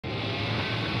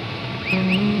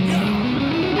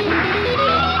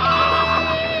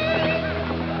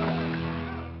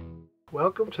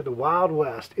Welcome to the Wild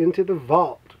West, into the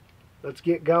vault. Let's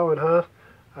get going, huh?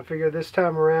 I figure this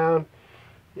time around,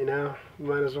 you know, we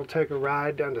might as well take a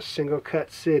ride down to Single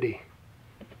Cut City.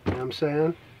 You know what I'm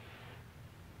saying?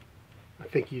 I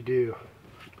think you do.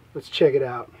 Let's check it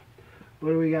out.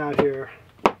 What do we got here?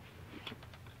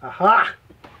 Aha!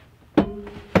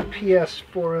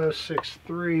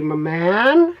 PS4063, my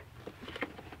man.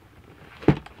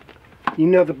 You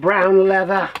know the brown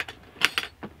leather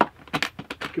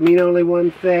can mean only one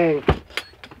thing.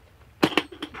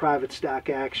 Private stock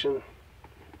action.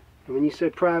 And when you say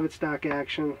private stock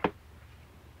action,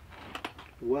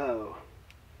 whoa.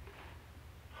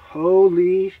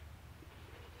 Holy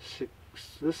six.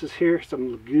 This is here,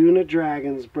 some Laguna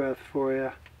Dragon's breath for you.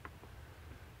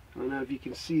 I don't know if you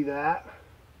can see that.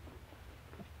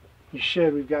 You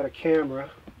should. We've got a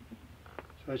camera,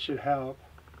 so that should help.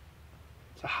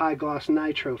 It's a high gloss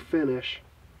nitro finish.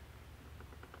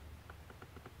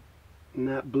 And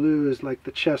that blue is like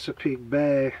the Chesapeake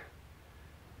Bay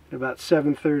at about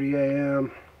 7:30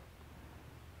 a.m.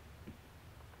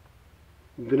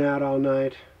 You've been out all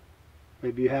night.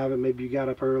 Maybe you haven't. Maybe you got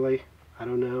up early. I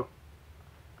don't know.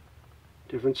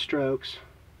 Different strokes.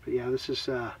 But yeah, this is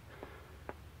you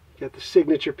got the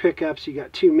signature pickups. You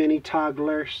got two mini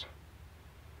togglers.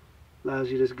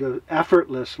 Allows you to just go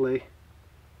effortlessly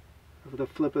with a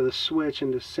flip of the switch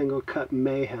into single cut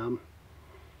mayhem.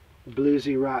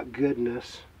 Bluesy rock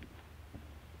goodness.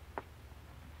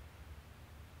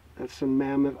 That's some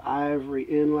mammoth ivory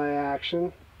inlay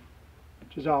action,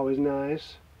 which is always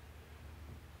nice.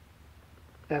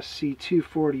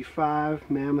 SC245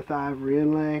 mammoth ivory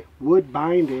inlay, wood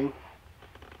binding.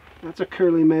 That's a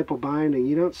curly maple binding.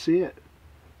 You don't see it.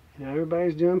 You know,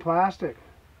 everybody's doing plastic.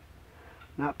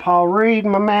 Not Paul Reed,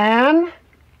 my man. I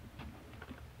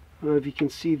don't know if you can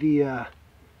see the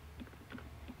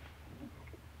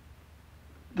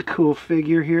cool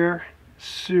figure here.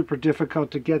 Super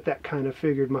difficult to get that kind of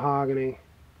figured mahogany.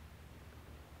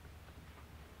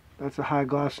 That's a high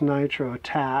gloss nitro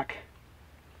attack.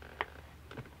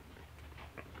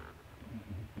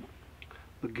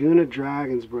 Laguna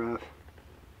Dragon's breath.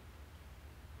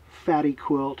 Fatty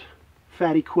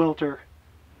quilter,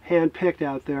 hand picked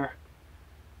out there.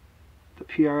 The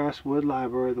PRS Wood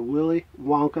Library, the Willy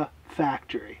Wonka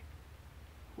Factory.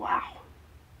 Wow.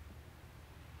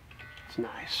 It's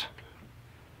nice.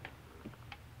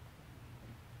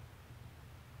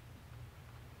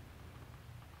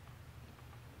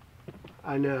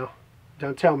 I know.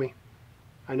 Don't tell me.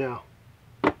 I know.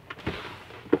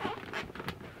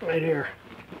 Right here.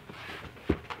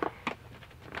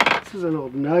 This is an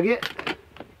old nugget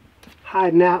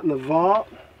hiding out in the vault.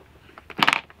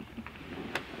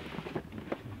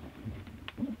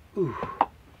 Ooh.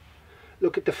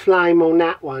 Look at the flame on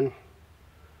that one.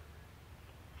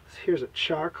 Here's a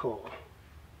charcoal.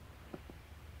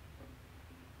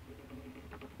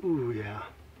 Ooh, yeah.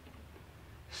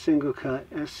 Single cut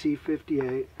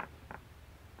SC58.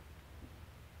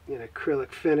 An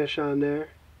acrylic finish on there.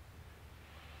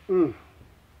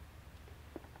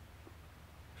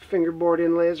 Fingerboard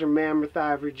inlays are mammoth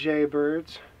ivory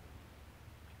jaybirds.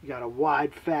 You got a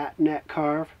wide fat neck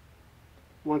carve.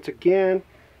 Once again,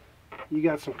 you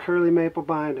got some curly maple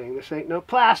binding. This ain't no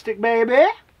plastic, baby.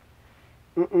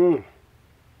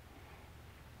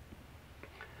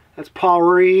 That's Paul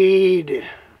Reed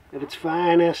at its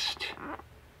finest.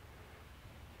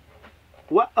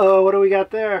 Whoa, what do we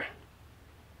got there?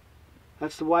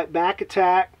 That's the white back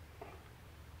attack.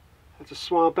 That's a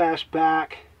swamp ash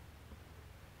back.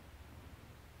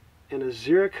 And a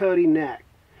Zircody neck.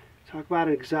 Talk about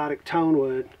an exotic tone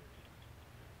wood.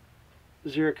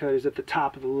 Zircody is at the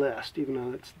top of the list, even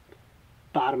though it's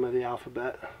bottom of the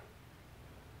alphabet.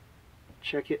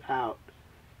 Check it out.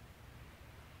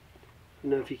 I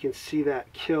don't know if you can see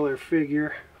that killer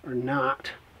figure or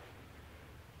not,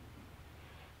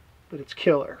 but it's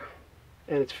killer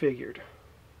and it's figured.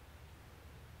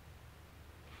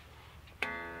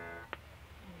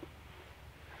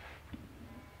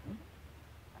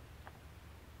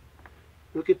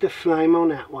 Look at the flame on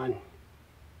that one.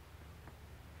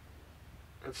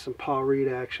 That's some Paul Reed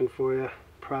action for you.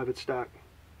 Private stock.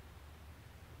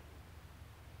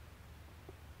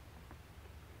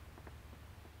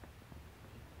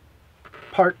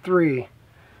 Part 3.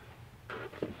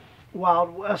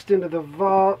 Wild West into the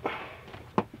vault.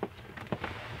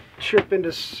 Trip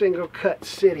into Single Cut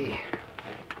City.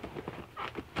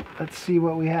 Let's see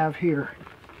what we have here.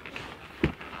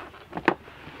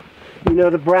 You know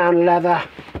the brown leather.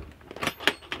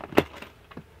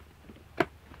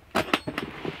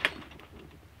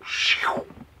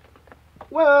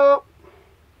 Well,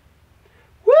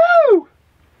 woo!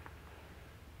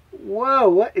 Whoa,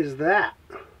 what is that?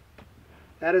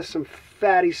 That is some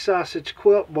fatty sausage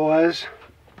quilt, boys.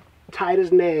 Tight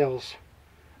as nails.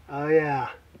 Oh yeah,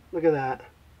 look at that.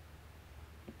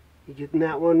 You getting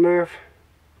that one, Murph?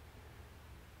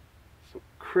 Some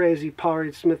crazy Paul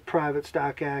Reed Smith private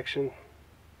stock action.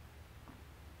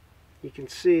 You can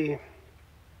see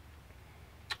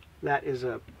that is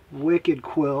a wicked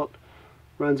quilt.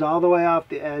 Runs all the way off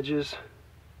the edges.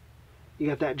 You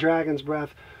got that dragon's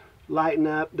breath lighting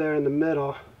up there in the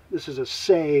middle. This is a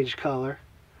sage color.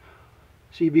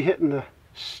 So you'd be hitting the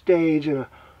stage in a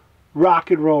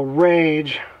rock and roll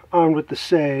rage, armed with the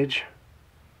sage.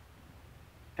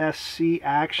 SC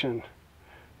action.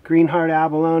 Green heart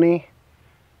abalone,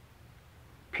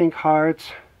 pink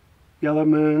hearts, yellow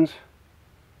moons,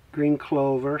 green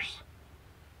clovers.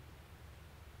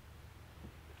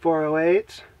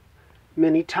 408s,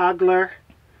 mini toggler.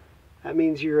 That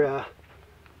means you're with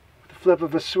the flip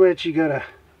of a switch you go to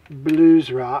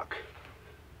blues rock.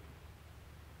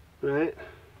 Right?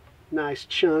 Nice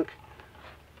chunk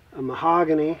of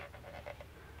mahogany.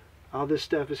 All this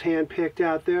stuff is hand picked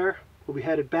out there. We'll be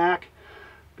headed back.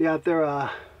 Be out there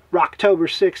October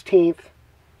 16th.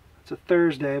 It's a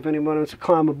Thursday. If anyone wants to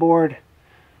climb aboard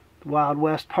the Wild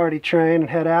West party train and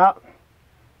head out,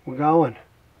 we're going.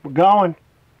 We're going.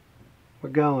 We're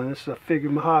going. This is a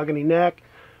figured mahogany neck,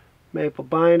 maple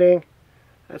binding.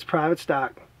 That's private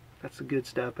stock. That's the good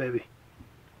stuff, baby.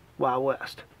 Wild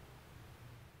West.